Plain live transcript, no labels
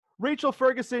Rachel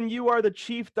Ferguson, you are the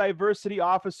Chief Diversity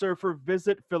Officer for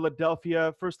Visit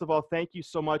Philadelphia. First of all, thank you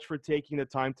so much for taking the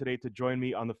time today to join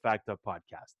me on the Fact Up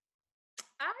podcast.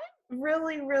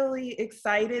 I'm really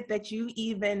excited that you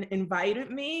even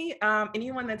invited me.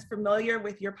 Anyone that's familiar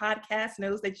with your podcast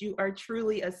knows that you are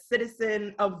truly a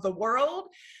citizen of the world.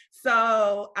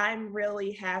 So I'm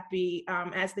really happy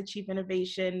as the Chief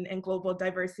Innovation and Global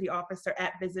Diversity Officer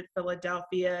at Visit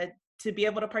Philadelphia to be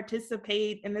able to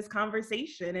participate in this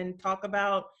conversation and talk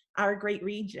about our great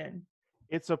region.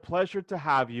 It's a pleasure to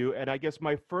have you. And I guess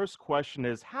my first question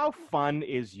is, how fun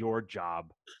is your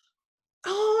job?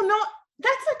 Oh, no,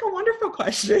 that's like a wonderful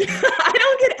question. I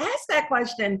don't get asked that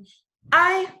question.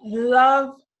 I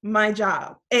love my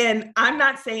job. And I'm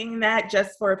not saying that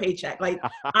just for a paycheck. Like,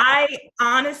 I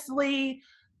honestly,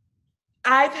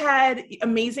 I've had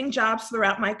amazing jobs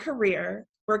throughout my career,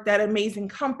 worked at amazing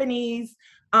companies,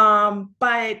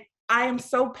 but I am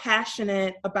so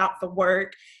passionate about the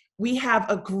work. We have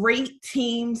a great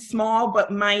team, small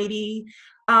but mighty.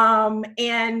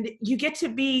 And you get to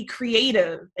be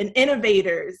creative and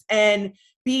innovators and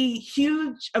be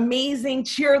huge, amazing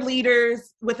cheerleaders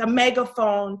with a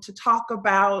megaphone to talk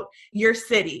about your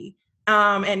city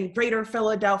and greater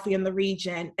Philadelphia and the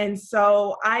region. And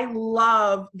so I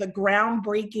love the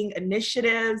groundbreaking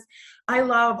initiatives. I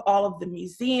love all of the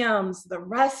museums, the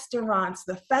restaurants,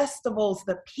 the festivals,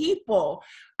 the people.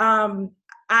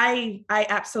 I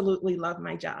absolutely love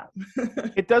my job.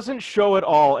 It doesn't show at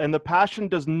all, and the passion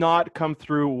does not come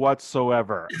through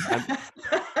whatsoever.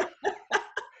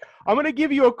 I'm going to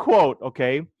give you a quote,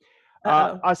 okay?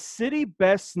 A city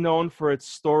best known for its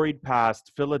storied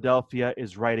past, Philadelphia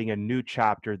is writing a new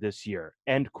chapter this year,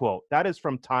 end quote. That is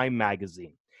from Time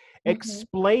Magazine. Mm-hmm.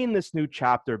 Explain this new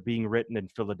chapter being written in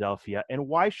Philadelphia, and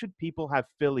why should people have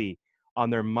Philly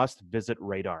on their must-visit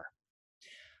radar?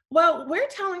 Well, we're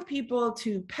telling people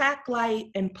to pack light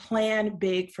and plan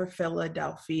big for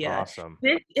Philadelphia. Awesome.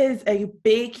 This is a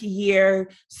big year.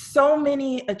 So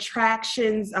many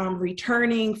attractions,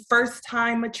 returning,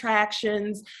 first-time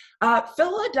attractions.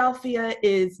 Philadelphia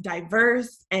is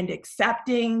diverse and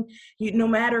accepting. No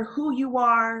matter who you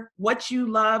are, what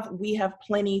you love, we have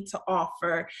plenty to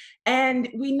offer. And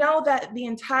we know that the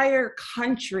entire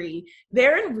country,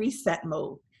 they're in reset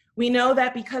mode. We know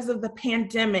that because of the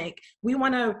pandemic, we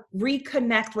want to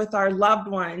reconnect with our loved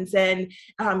ones and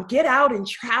get out and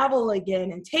travel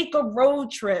again and take a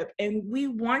road trip. And we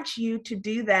want you to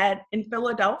do that in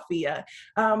Philadelphia.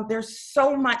 There's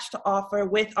so much to offer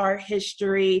with our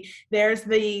history. There's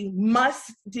the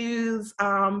must-dos,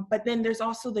 but then there's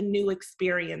also the new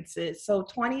experiences. So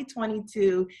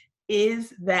 2022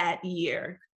 is that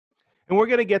year. And we're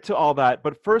going to get to all that.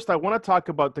 But first, I want to talk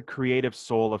about the creative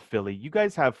soul of Philly. You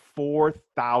guys have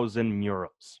 4,000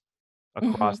 murals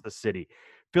across the city.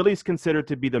 Philly's considered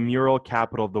to be the mural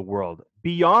capital of the world.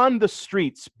 Beyond the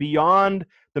streets, beyond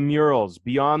the murals,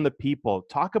 beyond the people,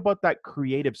 talk about that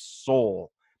creative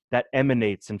soul that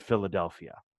emanates in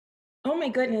Philadelphia. Oh my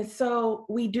goodness. So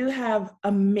we do have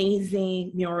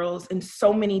amazing murals and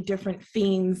so many different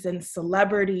themes and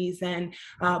celebrities and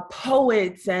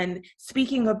poets and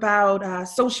speaking about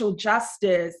social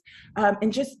justice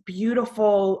and just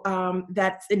beautiful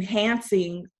that's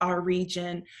enhancing our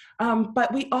region.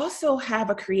 But we also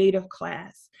have a creative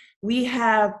class. We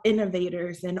have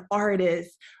innovators and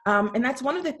artists. And that's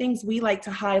one of the things we like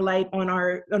to highlight on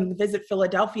the Visit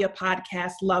Philadelphia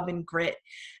podcast, Love and Grit.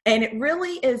 And it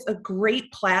really is a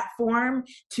great platform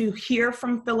to hear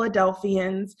from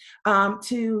Philadelphians,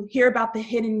 to hear about the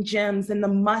hidden gems and the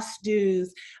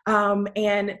must-dos,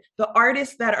 and the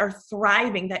artists that are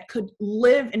thriving, that could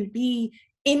live and be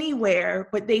anywhere,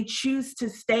 but they choose to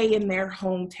stay in their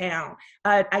hometown.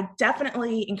 I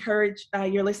definitely encourage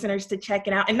your listeners to check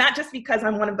it out. And not just because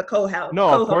I'm one of the co-hosts.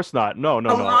 No, of course not. No.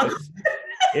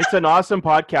 It's an awesome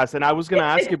podcast, and I was going to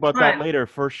ask you about that later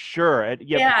for sure.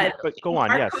 But go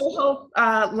on. Our co-hosts,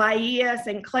 Laia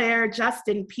St. Clair,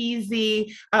 Justin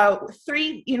Peasy,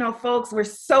 three, folks. We're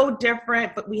so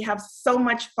different, but we have so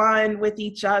much fun with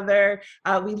each other.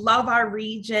 We love our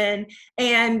region,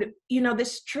 and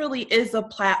this truly is a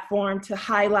platform to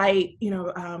highlight,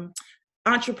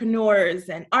 entrepreneurs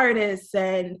and artists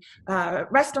and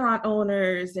restaurant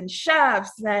owners and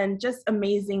chefs and just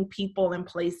amazing people and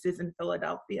places in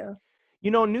Philadelphia.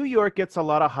 New York gets a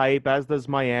lot of hype, as does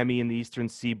Miami and the Eastern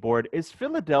Seaboard. Is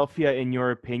Philadelphia, in your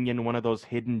opinion, one of those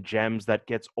hidden gems that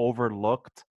gets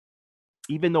overlooked,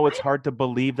 even though it's hard to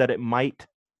believe that it might?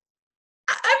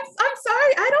 I'm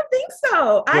sorry, I don't think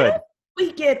so. Good.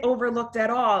 we get overlooked at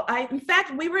all. In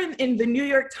fact, we were in the New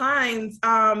York Times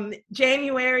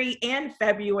January and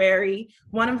February.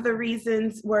 One of the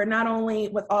reasons we're not only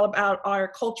with all about our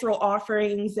cultural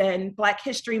offerings and Black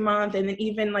History Month, and then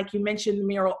even like you mentioned, the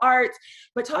mural arts,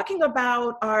 but talking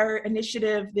about our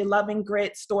initiative, the Love and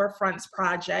Grit Storefronts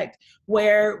Project,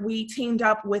 where we teamed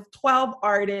up with 12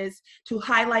 artists to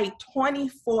highlight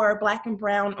 24 Black and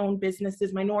Brown owned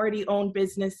businesses, minority owned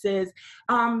businesses,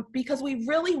 because we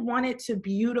really wanted to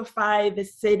beautify the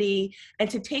city and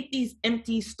to take these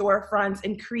empty storefronts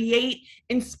and create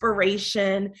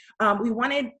inspiration. We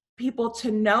wanted people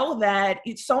to know that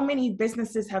so many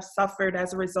businesses have suffered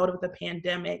as a result of the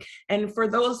pandemic. And for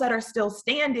those that are still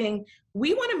standing,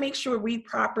 we want to make sure we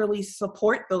properly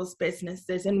support those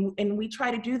businesses. And we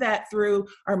try to do that through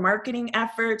our marketing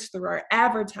efforts, through our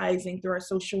advertising, through our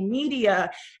social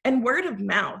media, and word of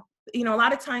mouth. You know, a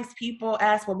lot of times people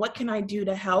ask, well, what can I do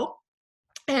to help?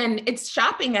 And it's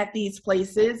shopping at these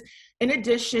places, in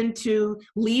addition to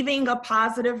leaving a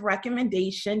positive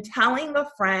recommendation, telling a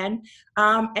friend,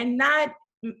 and not,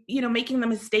 you know, making the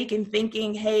mistake in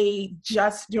thinking, hey,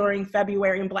 just during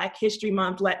February and Black History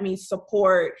Month, let me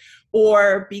support,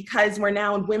 or because we're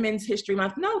now in Women's History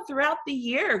Month. No, throughout the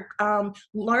year,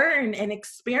 learn and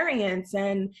experience.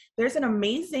 And there's an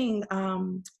amazing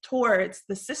tour. It's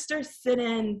the Sister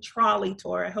Sit-In Trolley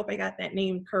Tour. I hope I got that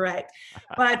name correct.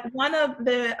 But one of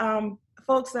the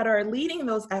folks that are leading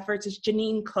those efforts is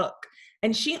Janine Cook.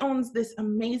 And she owns this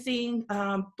amazing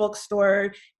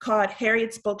bookstore called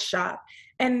Harriet's Bookshop.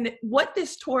 And what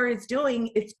this tour is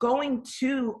doing, it's going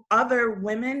to other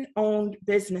women-owned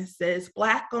businesses,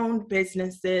 Black-owned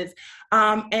businesses,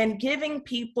 and giving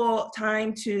people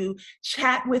time to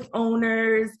chat with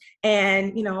owners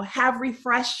and, you know, have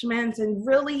refreshments and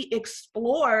really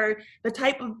explore the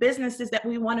type of businesses that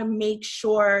we want to make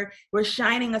sure we're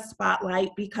shining a spotlight,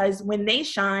 because when they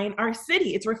shine, our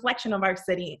city, it's a reflection of our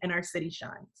city, and our city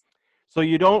shines. So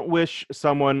you don't wish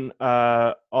someone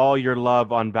all your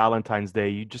love on Valentine's Day.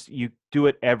 You do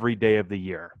it every day of the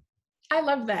year. I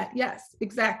love that. Yes,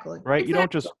 exactly. Right?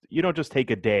 Exactly. You don't just take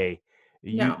a day.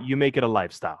 No. You make it a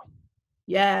lifestyle.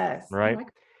 Yes. Right? Oh,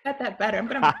 I got that better. I'm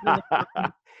gonna.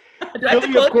 Do I have to Philly,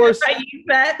 of quote course. if I use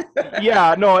that?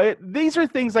 Yeah, no. These are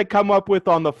things I come up with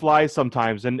on the fly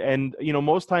sometimes, and you know,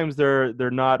 most times they're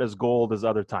not as gold as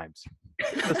other times.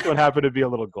 This one happened to be a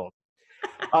little gold.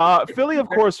 Philly, of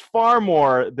course, far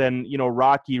more than, you know,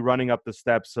 Rocky running up the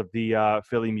steps of the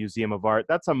Philly Museum of Art.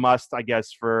 That's a must, I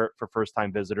guess, for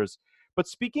first-time visitors. But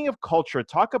speaking of culture,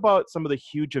 talk about some of the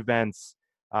huge events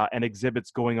and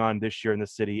exhibits going on this year in the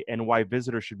city, and why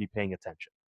visitors should be paying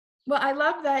attention. Well, I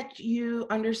love that you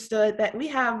understood that we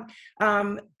have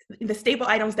the staple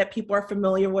items that people are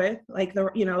familiar with, like the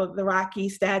Rocky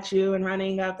statue and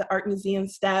running up the Art Museum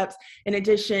steps, in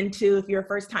addition to, if you're a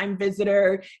first-time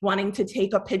visitor, wanting to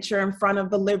take a picture in front of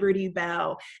the Liberty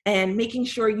Bell, and making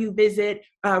sure you visit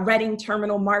Reading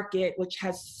Terminal Market, which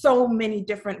has so many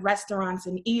different restaurants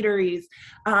and eateries,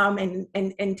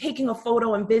 and taking a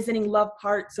photo and visiting Love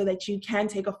Park so that you can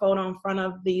take a photo in front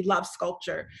of the Love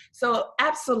sculpture. So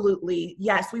absolutely,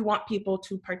 yes, we want people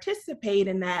to participate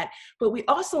in that, but we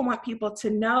also want people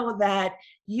to know that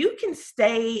you can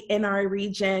stay in our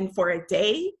region for a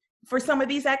day for some of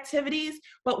these activities,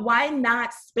 but why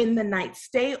not spend the night,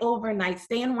 stay overnight,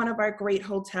 stay in one of our great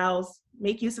hotels,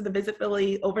 make use of the Visit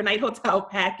Philly overnight hotel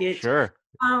package. Sure.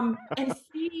 And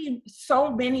see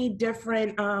so many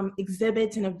different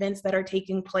exhibits and events that are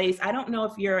taking place. I don't know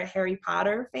if you're a Harry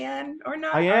Potter fan or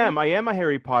not. I am a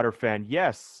Harry Potter fan.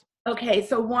 Yes. Okay,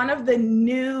 so one of the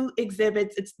new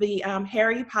exhibits, it's the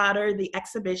Harry Potter, the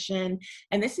exhibition,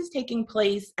 and this is taking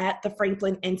place at the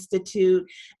Franklin Institute,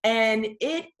 and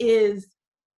it is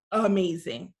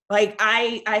amazing. Like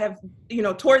I have, you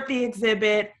know, toured the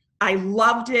exhibit. I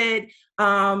loved it.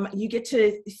 You get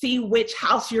to see which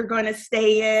house you're going to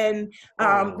stay in.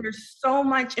 There's so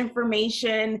much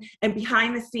information and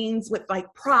behind the scenes with like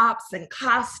props and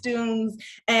costumes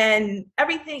and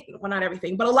everything. Well, not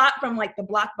everything, but a lot from like the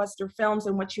blockbuster films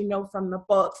and what you know from the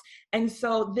books. And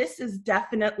so this is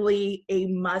definitely a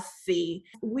must see.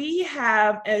 We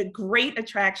have a great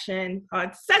attraction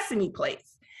called Sesame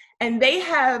Place, and they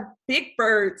have Big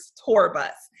Bird's tour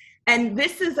bus. And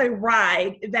this is a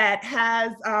ride that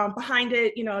has behind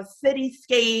it, you know, a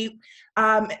cityscape.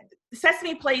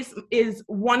 Sesame Place is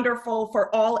wonderful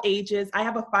for all ages. I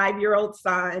have a 5-year-old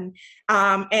son,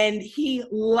 and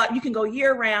you can go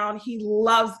year round. He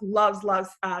loves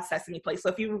Sesame Place. So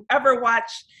if you ever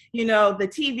watch, you know, the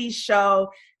TV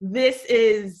show, this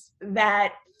is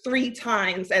that 3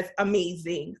 times as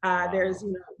amazing. Wow. There's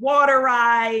water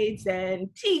rides and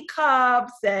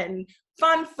teacups and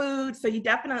fun food. So you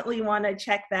definitely want to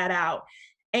check that out.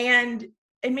 And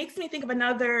it makes me think of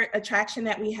another attraction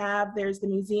that we have. There's the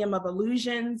Museum of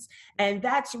Illusions, and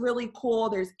that's really cool.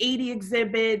 There's 80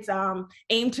 exhibits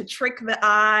aimed to trick the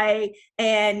eye,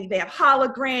 and they have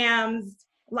holograms.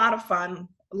 A lot of fun.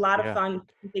 A lot of fun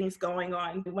things going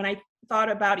on. When I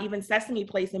thought about even Sesame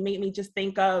Place, it made me just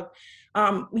think of,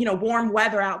 warm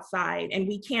weather outside, and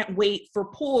we can't wait for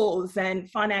pools and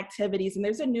fun activities. And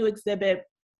there's a new exhibit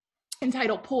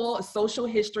entitled Pool, A Social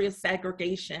History of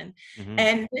Segregation. Mm-hmm.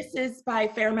 And this is by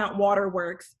Fairmount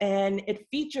Waterworks, and it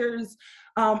features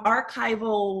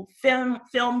archival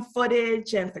film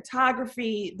footage and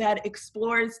photography that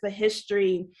explores the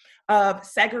history of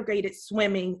segregated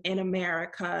swimming in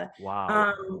America.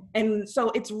 Wow. And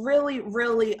so it's really,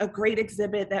 really a great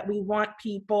exhibit that we want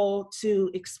people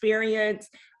to experience.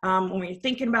 When you're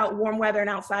thinking about warm weather and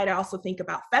outside, I also think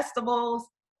about festivals.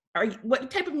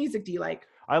 What type of music do you like?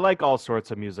 I like all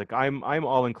sorts of music. I'm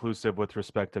all inclusive with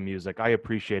respect to music. I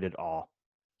appreciate it all.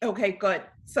 Okay, good.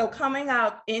 So coming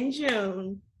up in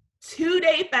June,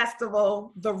 2-day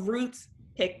festival, The Roots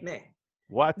Picnic.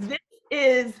 What? This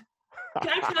is,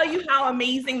 can I tell you how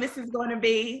amazing this is going to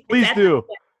be? Please do.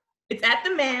 It's at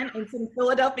the Min. It's in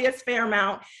Philadelphia's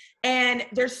Fairmount. And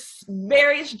there's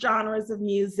various genres of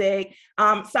music.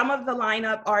 Some of the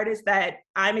lineup artists that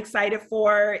I'm excited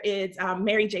for is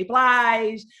Mary J.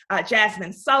 Blige,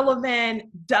 Jasmine Sullivan,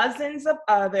 dozens of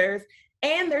others.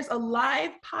 And there's a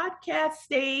live podcast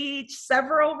stage,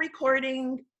 several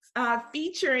recordings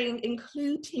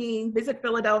including Visit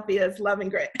Philadelphia's Love and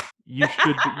Grit. You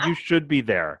should be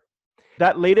there.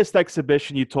 That latest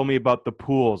exhibition you told me about, the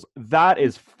pools, that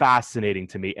is fascinating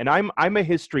to me. And I'm a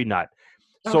history nut.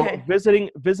 So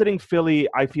visiting Philly,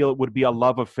 I feel it would be a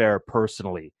love affair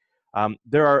personally.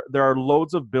 There are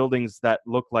loads of buildings that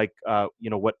look like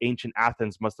what ancient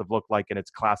Athens must have looked like in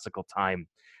its classical time.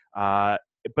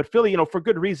 But Philly, for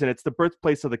good reason. It's the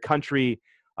birthplace of the country.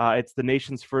 It's the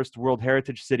nation's first World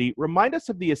Heritage City. Remind us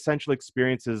of the essential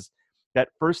experiences that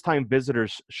first-time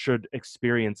visitors should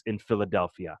experience in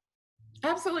Philadelphia.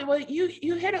 Absolutely. Well,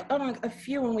 you hit on a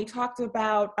few when we talked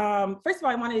about, first of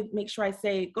all, I want to make sure I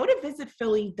say, go to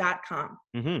visitphilly.com.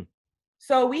 Mm-hmm.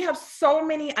 So we have so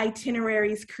many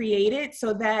itineraries created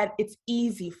so that it's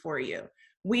easy for you.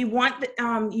 We want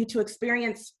you to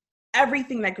experience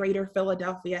everything that Greater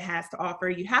Philadelphia has to offer.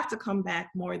 You have to come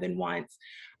back more than once.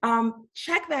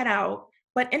 Check that out.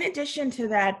 But in addition to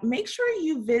that, make sure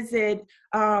you visit,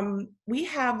 we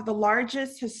have the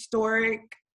largest historic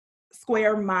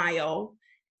square mile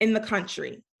in the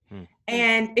country.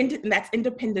 And that's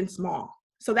Independence Mall.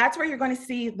 So that's where you're going to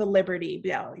see the Liberty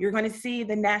Bell. You're going to see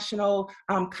the National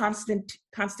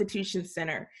Constitution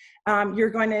Center. You're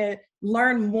going to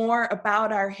learn more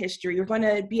about our history. You're going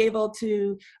to be able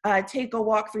to take a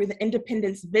walk through the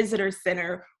Independence Visitor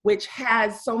Center, which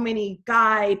has so many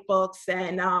guidebooks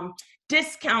and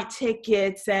discount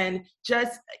tickets and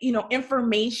just,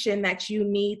 information that you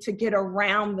need to get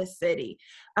around the city.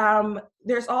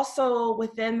 There's also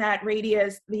within that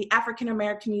radius, the African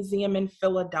American Museum in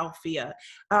Philadelphia.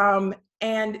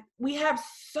 And we have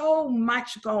so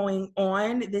much going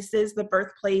on. This is the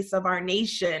birthplace of our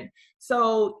nation.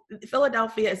 So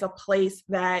Philadelphia is a place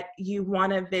that you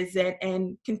want to visit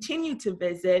and continue to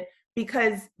visit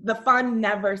because the fun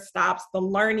never stops. The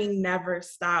learning never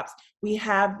stops. We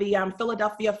have the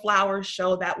Philadelphia Flower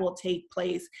Show that will take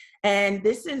place. And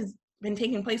this has been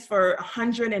taking place for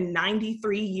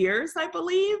 193 years, I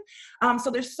believe. So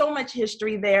there's so much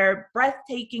history there,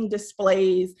 breathtaking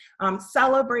displays,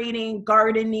 celebrating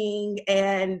gardening,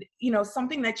 and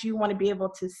something that you want to be able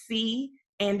to see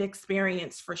and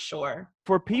experience for sure.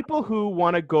 For people who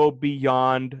want to go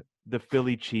beyond the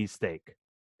Philly cheesesteak,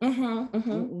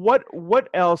 what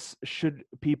else should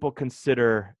people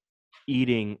consider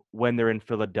eating when they're in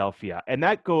Philadelphia? And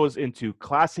that goes into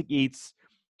classic eats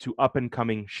to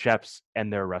up-and-coming chefs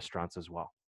and their restaurants as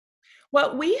well.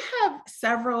 Well, we have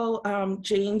several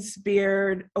James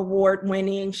Beard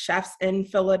award-winning chefs in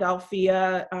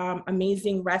Philadelphia,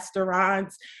 amazing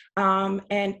restaurants,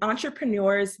 and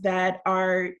entrepreneurs that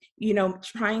are,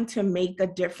 trying to make a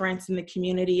difference in the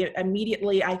community.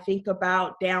 Immediately, I think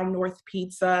about Down North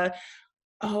Pizza.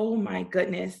 Oh my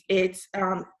goodness, it's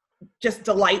just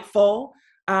delightful.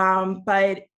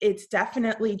 But it's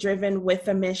definitely driven with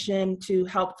a mission to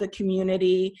help the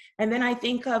community. And then I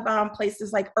think of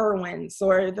places like Irwin's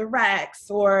or the Rex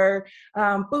or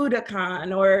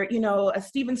Budokan or, a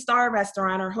Steven Starr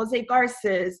restaurant or Jose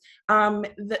Garces.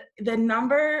 The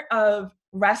number of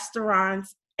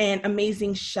restaurants and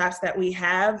amazing chefs that we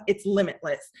have, it's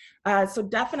limitless. So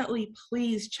definitely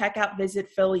please check out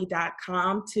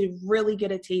visitphilly.com to really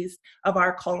get a taste of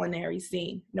our culinary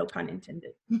scene. No pun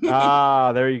intended.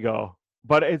 There you go.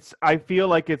 But I feel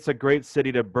like it's a great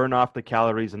city to burn off the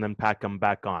calories and then pack them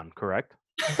back on, correct?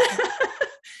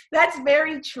 That's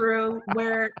very true.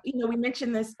 Where, we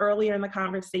mentioned this earlier in the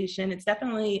conversation, it's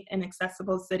definitely an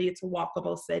accessible city. It's a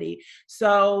walkable city.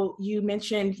 So you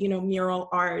mentioned, mural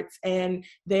arts, and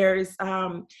there's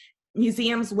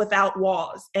museums without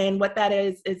walls. And what that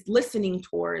is listening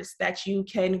tours that you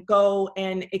can go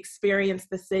and experience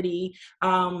the city,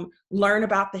 learn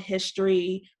about the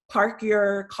history, park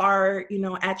your car,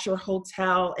 at your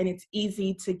hotel, and it's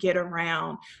easy to get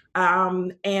around.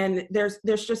 And there's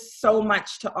just so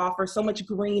much to offer, so much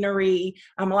greenery.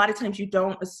 A lot of times you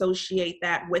don't associate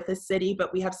that with a city,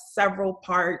 but we have several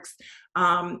parks,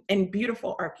 and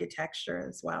beautiful architecture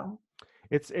as well.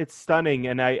 It's stunning,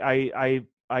 and I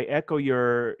echo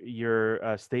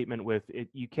your statement with it.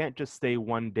 You can't just stay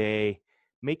one day.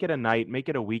 Make it a night, make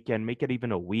it a weekend, make it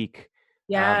even a week.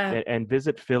 Yeah. And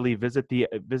visit Philly, visit the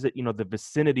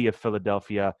vicinity of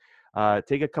Philadelphia.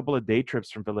 Take a couple of day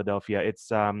trips from Philadelphia.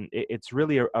 It's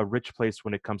really a rich place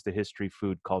when it comes to history,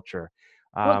 food, culture.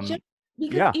 Well, just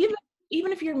because Yeah.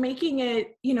 even if you're making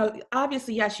it,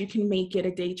 obviously, yes, you can make it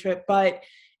a day trip, but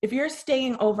if you're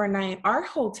staying overnight, our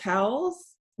hotels,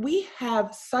 we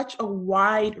have such a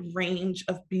wide range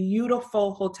of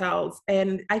beautiful hotels.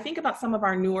 And I think about some of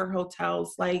our newer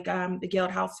hotels, like the Guild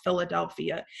House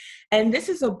Philadelphia. And this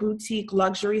is a boutique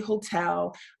luxury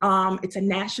hotel. It's a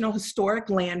National Historic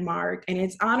Landmark, and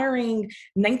it's honoring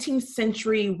 19th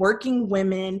century working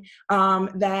women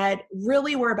that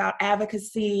really were about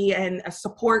advocacy and a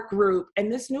support group.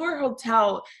 And this newer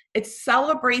hotel, it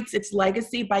celebrates its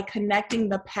legacy by connecting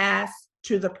the past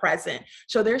to the present.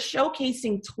 So they're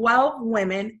showcasing 12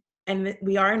 women, and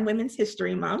we are in Women's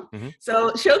History Month. Mm-hmm. So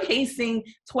showcasing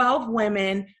 12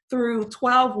 women through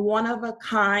 12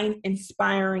 one-of-a-kind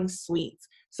inspiring suites.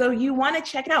 So you want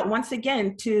to check it out, once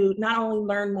again, to not only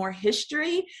learn more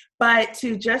history, but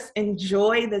to just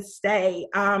enjoy the stay.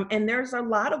 And there's a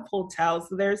lot of hotels.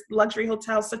 There's luxury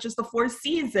hotels such as the Four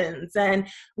Seasons, and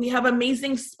we have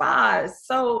amazing spas.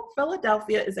 So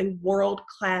Philadelphia is a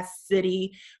world-class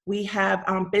city. We have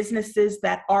businesses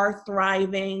that are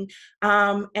thriving,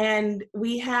 and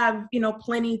we have,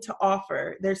 plenty to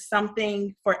offer. There's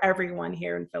something for everyone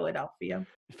here in Philadelphia.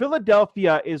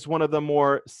 Philadelphia is one of the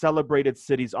more celebrated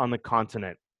cities on the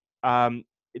continent,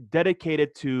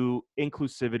 dedicated to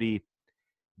inclusivity,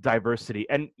 diversity,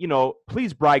 and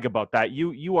please brag about that.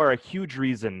 You are a huge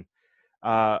reason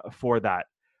for that.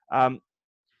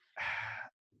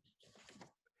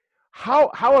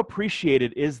 How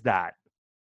appreciated is that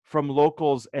from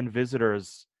locals and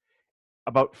visitors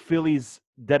about Philly's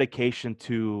dedication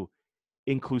to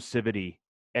inclusivity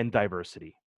and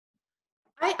diversity?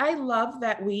 I love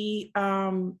that we,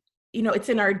 it's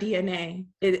in our DNA.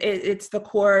 It's the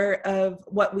core of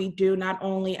what we do, not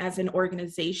only as an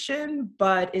organization,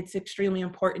 but it's extremely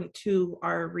important to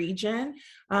our region.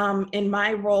 In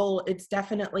my role, it's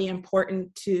definitely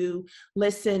important to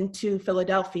listen to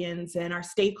Philadelphians and our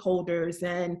stakeholders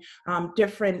and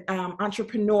different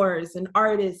entrepreneurs and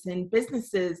artists and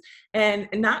businesses, and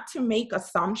not to make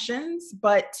assumptions,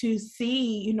 but to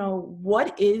see,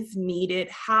 what is needed.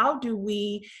 How do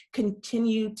we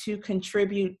continue to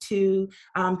contribute to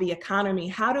the economy?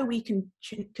 How do we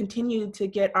continue to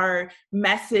get our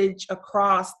message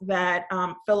across that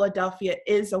Philadelphia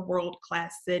is a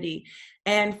world-class city?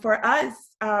 And for us,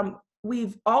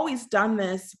 we've always done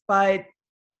this, but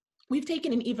we've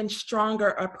taken an even stronger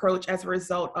approach as a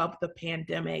result of the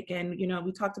pandemic. And,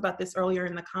 we talked about this earlier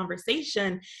in the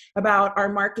conversation about our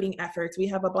marketing efforts. We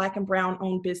have a Black and Brown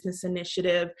owned business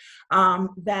initiative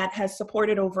that has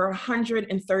supported over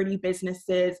 130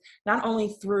 businesses, not only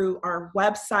through our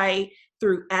website,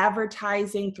 through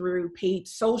advertising, through paid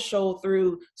social,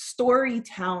 through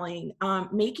storytelling,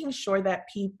 making sure that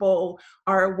people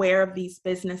are aware of these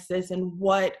businesses and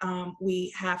what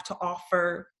we have to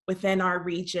offer within our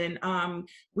region.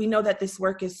 We know that this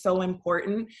work is so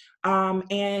important,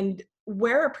 and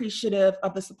we're appreciative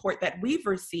of the support that we've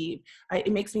received.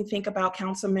 It makes me think about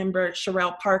Councilmember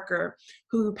Sherelle Parker,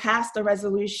 who passed a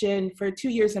resolution for 2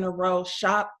 years in a row,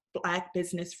 Shop Black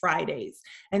Business Fridays.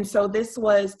 And so this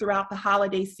was throughout the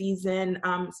holiday season,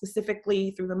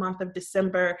 specifically through the month of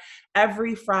December,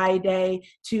 every Friday,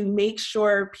 to make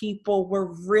sure people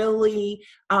were really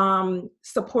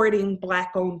supporting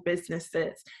Black-owned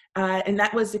businesses. And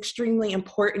that was extremely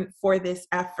important for this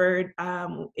effort.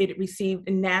 It received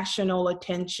national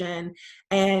attention,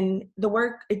 and the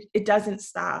work, it doesn't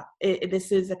stop.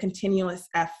 This is a continuous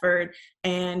effort,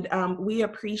 and we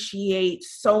appreciate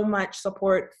so much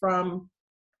support from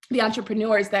the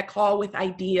entrepreneurs that call with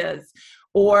ideas,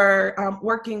 or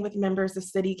working with members of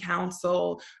City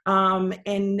Council,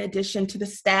 in addition to the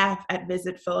staff at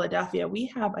Visit Philadelphia. We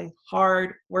have a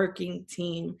hard-working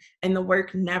team, and the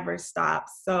work never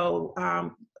stops. So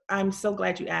I'm so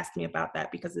glad you asked me about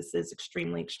that, because this is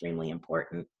extremely, extremely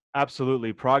important.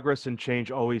 Absolutely. Progress and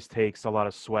change always takes a lot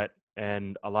of sweat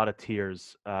and a lot of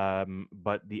tears.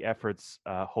 But the efforts,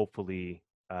 hopefully,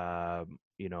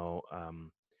 you know,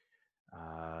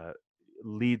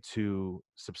 lead to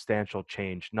substantial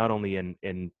change, not only in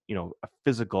you know, a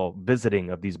physical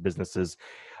visiting of these businesses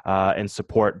and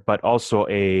support, but also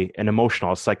an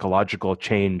emotional, psychological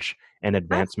change and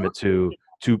advancement to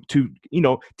you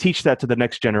know, teach that to the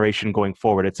next generation going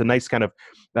forward. It's a nice kind of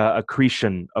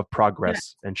accretion of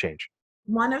progress and change.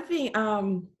 One of the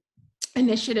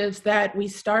initiatives that we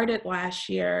started last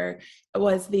year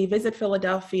was the Visit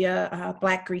Philadelphia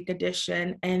Black Greek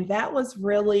Edition. And that was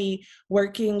really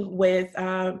working with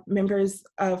members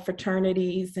of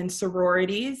fraternities and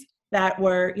sororities that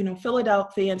were, you know,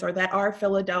 Philadelphians, or that are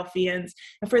Philadelphians,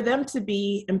 and for them to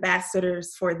be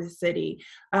ambassadors for the city,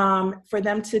 for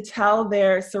them to tell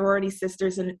their sorority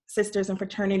sisters and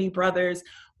fraternity brothers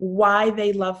why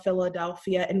they love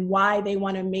Philadelphia and why they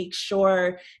want to make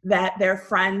sure that their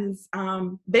friends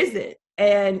visit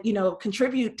and, you know,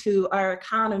 contribute to our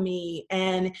economy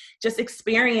and just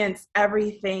experience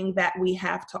everything that we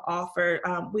have to offer.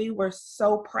 We were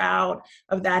so proud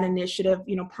of that initiative.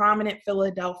 You know, prominent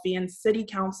Philadelphians, city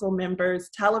council members,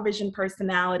 television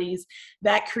personalities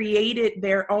that created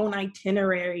their own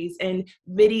itineraries and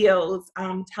videos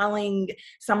telling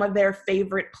some of their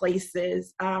favorite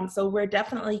places. So we're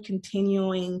definitely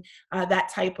continuing that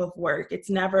type of work. It's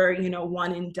never, you know,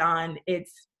 one and done.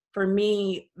 It's, for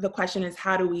me, the question is,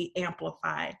 how do we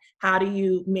amplify? How do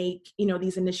you make, you know,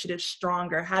 these initiatives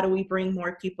stronger? How do we bring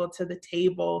more people to the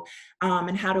table?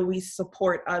 And how do we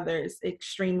support others?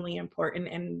 Extremely important.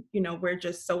 And, you know, we're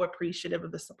just so appreciative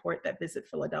of the support that Visit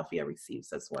Philadelphia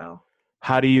receives as well.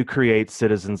 How do you create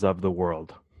citizens of the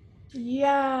world?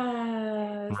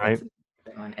 Yes. Right.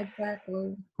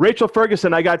 Exactly. Rachel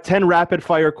Ferguson, I got 10 rapid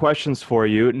fire questions for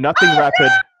you. Nothing rapid.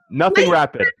 Nothing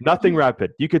rapid. Nothing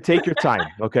rapid. You could take your time,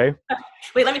 okay?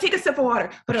 Wait, let me take a sip of water.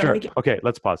 Sure. Okay,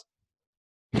 let's pause.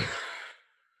 You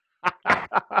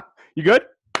good?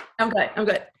 I'm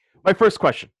good. My first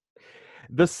question.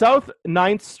 The South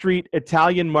 9th Street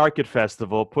Italian Market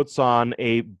Festival puts on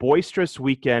a boisterous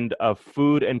weekend of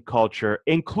food and culture,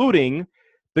 including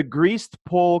the Greased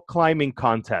Pole Climbing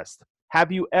Contest.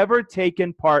 Have you ever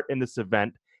taken part in this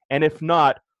event? And if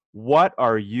not, what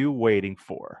are you waiting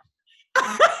for?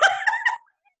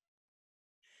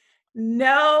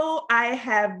 No, I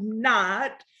have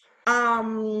not.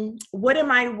 What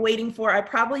am I waiting for? I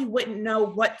probably wouldn't know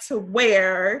what to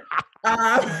wear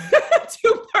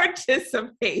to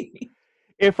participate.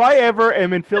 If I ever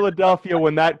am in Philadelphia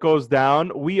when that goes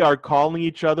down, we are calling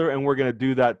each other and we're going to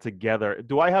do that together.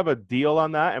 Do I have a deal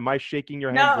on that? Am I shaking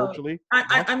your hand virtually?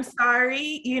 I'm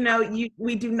sorry. You know,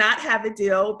 we do not have a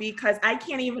deal, because I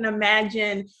can't even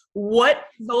imagine what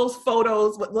those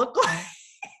photos would look like.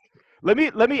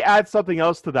 Let me add something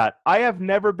else to that. I have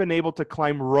never been able to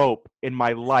climb rope in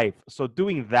my life, so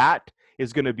doing that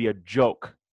is going to be a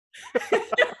joke.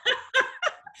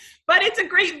 But it's a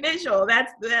great visual.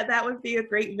 That would be a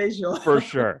great visual. For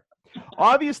sure.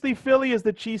 Obviously, Philly is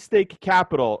the cheesesteak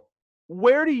capital.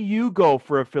 Where do you go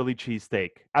for a Philly cheesesteak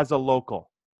as a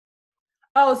local?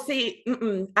 Oh, see,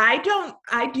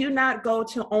 I do not go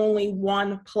to only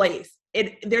one place.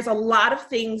 There's a lot of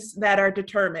things that are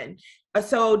determined.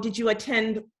 So did you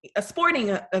attend a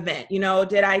sporting event? You know,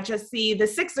 did I just see the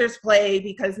Sixers play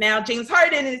because now James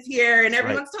Harden is here and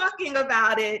everyone's talking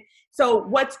about it? So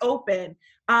what's open?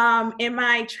 Am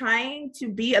I trying to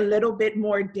be a little bit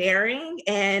more daring?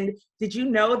 And did you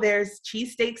know there's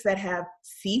cheesesteaks that have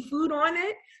seafood on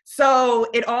it? So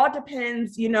it all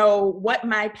depends, you know, what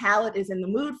my palate is in the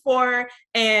mood for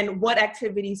and what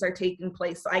activities are taking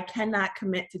place. So I cannot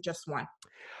commit to just one.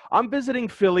 I'm visiting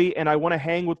Philly and I want to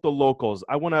hang with the locals.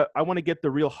 I want to get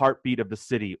the real heartbeat of the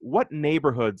city. What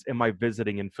neighborhoods am I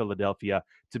visiting in Philadelphia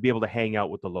to be able to hang out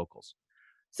with the locals?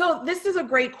 So this is a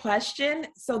great question.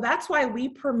 So that's why we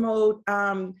promote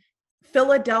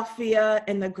Philadelphia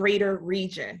and the greater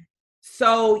region.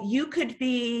 So you could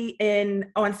be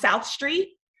on South Street.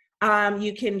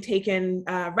 You can take in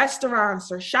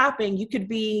restaurants or shopping. You could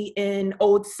be in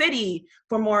Old City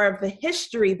for more of the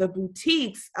history, the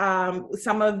boutiques,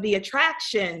 some of the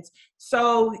attractions.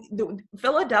 So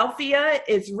Philadelphia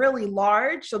is really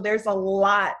large. So there's a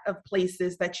lot of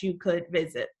places that you could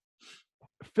visit.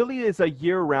 Philly is a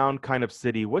year-round kind of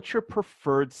city. What's your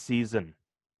preferred season?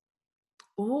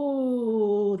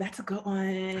 Ooh, that's a good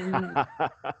one.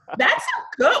 That's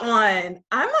a good one.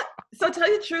 So tell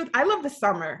you the truth, I love the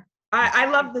summer. I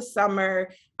love the summer.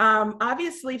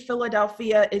 Obviously,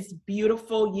 Philadelphia is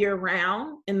beautiful year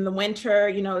round. In the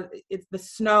winter, it's the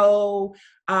snow,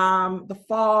 the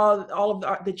fall, all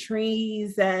of the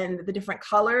trees and the different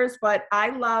colors. But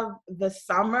I love the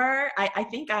summer. I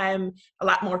think I'm a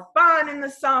lot more fun in the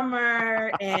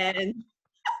summer, and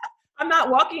I'm not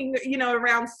walking,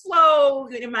 around slow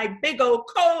in my big old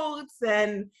coats,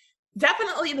 and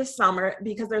definitely the summer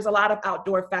because there's a lot of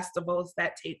outdoor festivals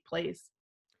that take place.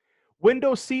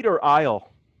 Window seat or aisle?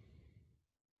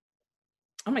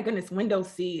 Oh my goodness, window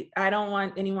seat. I don't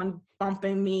want anyone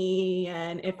bumping me.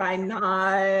 And if I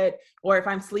nod or if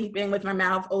I'm sleeping with my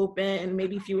mouth open,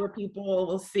 maybe fewer people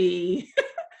will see.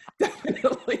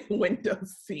 Definitely window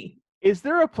seat. Is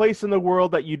there a place in the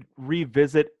world that you'd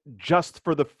revisit just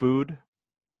for the food?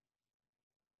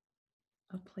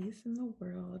 A place in the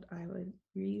world I would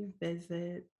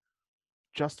revisit.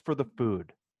 Just for the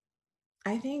food.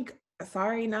 I think,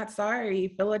 sorry, not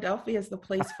sorry, Philadelphia is the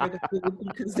place for the food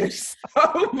because there's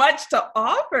so much to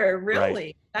offer, Right.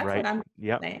 really. That's Right. what I'm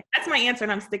Yep. saying. That's my answer,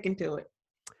 and I'm sticking to it.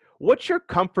 What's your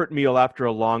comfort meal after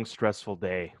a long, stressful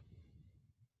day?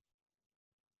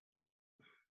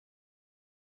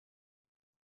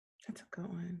 That's a good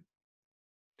one.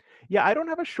 Yeah, I don't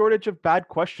have a shortage of bad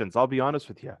questions. I'll be honest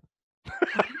with you.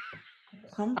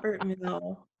 Comfort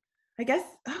meal. I guess,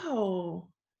 I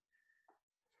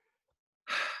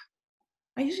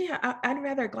usually I'd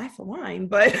rather a glass of wine,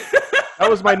 but That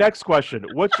was my next question.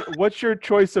 What's your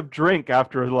choice of drink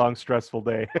after a long, stressful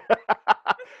day?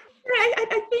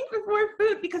 I think before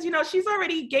food because she's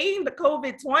already gained the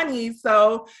COVID-20,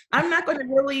 so I'm not going to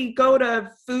really go to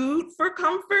food for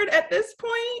comfort at this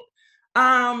point.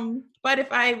 But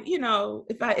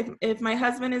if my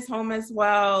husband is home as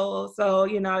well, so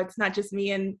it's not just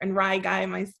me and Rye guy,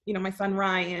 my son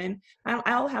Ryan,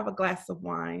 I'll have a glass of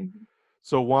wine.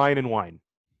 So wine and wine.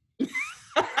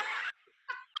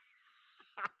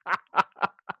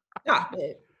 Stop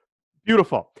it.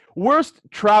 Beautiful. Worst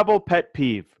travel pet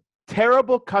peeve: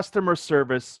 terrible customer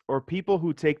service or people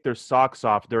who take their socks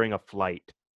off during a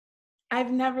flight.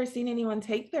 I've never seen anyone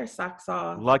take their socks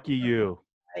off. Lucky you.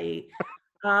 Right.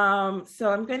 So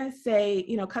I'm gonna say,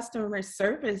 customer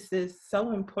service is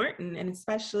so important, and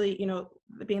especially,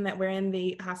 being that we're in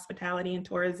the hospitality and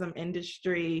tourism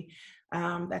industry,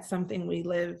 that's something we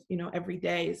live, every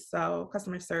day. So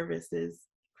customer service is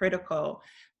critical.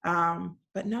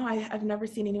 But no, I've never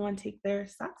seen anyone take their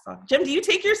socks off. Jim, do you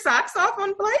take your socks off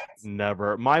on flights?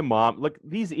 Never. My mom, look,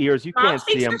 these ears, you Mom can't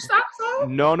see takes them. her socks off?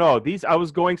 No, I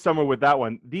was going somewhere with that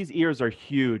one. These ears are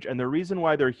huge, and the reason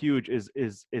why they're huge is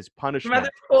punishment.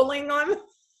 Mother pulling on.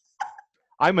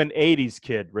 I'm an 80s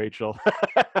kid, Rachel.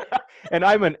 And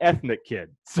I'm an ethnic kid.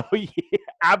 So yeah,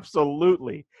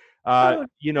 absolutely. Oh,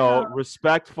 yeah.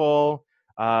 Respectful,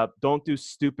 don't do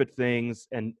stupid things,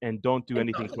 and don't do And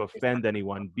anything don't to take your offend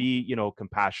anyone. Be,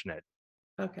 compassionate,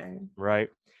 Okay. right?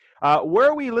 Where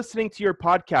are we listening to your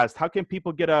podcast? How can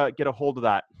people get a hold of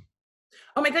that?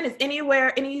 Oh my goodness,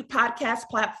 anywhere, any podcast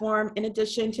platform, in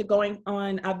addition to going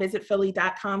on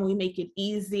visitphilly.com, we make it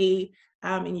easy,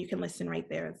 and you can listen right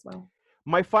there as well.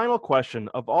 My final question: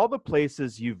 of all the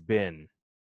places you've been,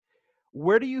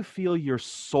 where do you feel your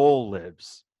soul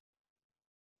lives?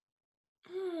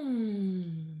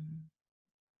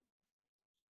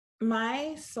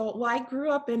 My soul, well, I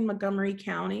grew up in Montgomery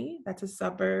County. That's a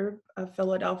suburb of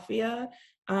Philadelphia.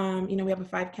 We have a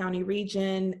 5-county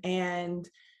region, and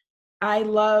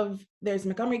there's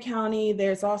Montgomery County.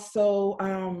 There's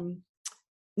also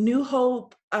New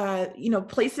Hope,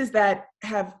 places that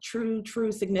have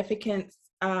true significance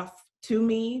to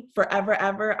me forever,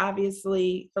 ever.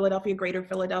 Obviously, Philadelphia, greater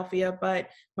Philadelphia, but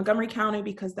Montgomery County,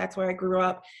 because that's where I grew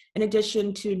up. In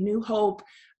addition to New Hope,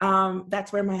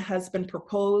 that's where my husband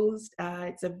proposed.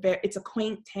 It's a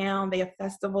quaint town. They have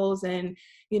festivals and,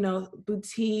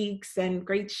 boutiques and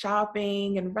great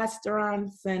shopping and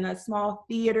restaurants and a small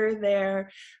theater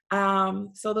there.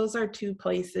 So those are two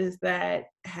places that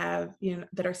have,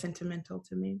 that are sentimental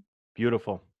to me.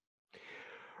 Beautiful.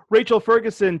 Rachel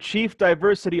Ferguson, Chief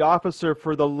Diversity Officer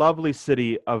for the lovely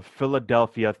city of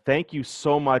Philadelphia. Thank you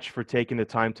so much for taking the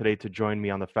time today to join me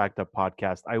on the Fact Up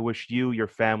podcast. I wish you, your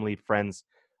family, friends,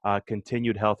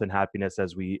 continued health and happiness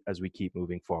as we keep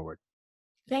moving forward.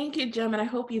 Thank you, Jim, and I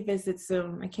hope you visit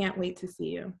soon. I can't wait to see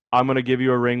you. I'm going to give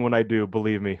you a ring when I do,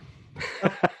 believe me.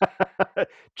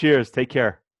 Cheers. Take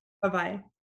care. Bye-bye.